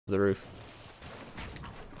the roof.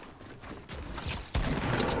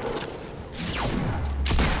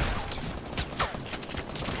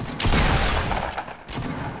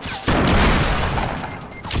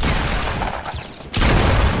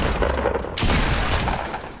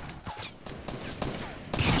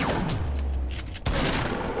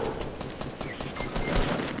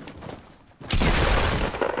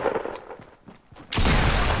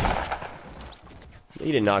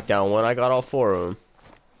 You didn't knock down one. I got all four of them.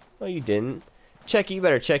 No, you didn't. You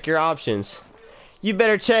better check your options. You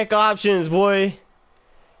better check options, boy.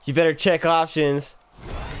 You better check options.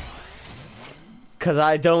 Cause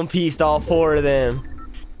I dome pieced all four of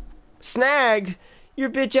them. Snagged? Your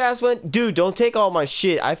bitch ass went... Dude, don't take all my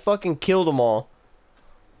shit. I fucking killed them all.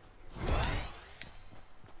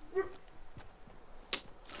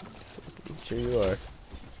 Sure you are.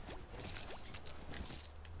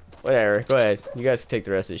 Whatever, go ahead. You guys can take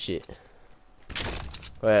the rest of the shit.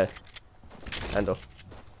 Go ahead. Handle.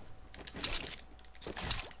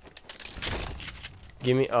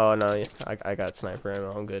 Give me... Oh, no. I got sniper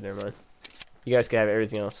ammo. I'm good. Never mind. You guys can have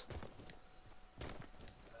everything else.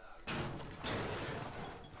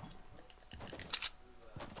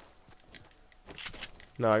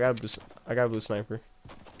 No, I got a blue sniper.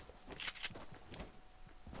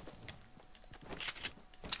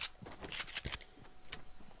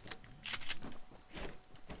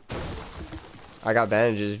 I got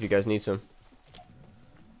bandages if you guys need some.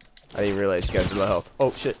 I didn't realize you guys had low health.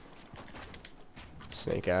 Oh shit.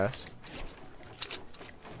 Snake ass.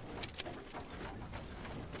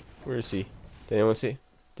 Where is he? Did anyone see?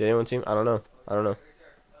 Did anyone see him? I don't know. I don't know.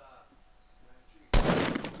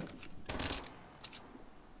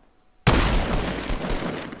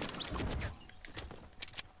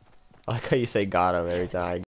 I like how you say got him every time.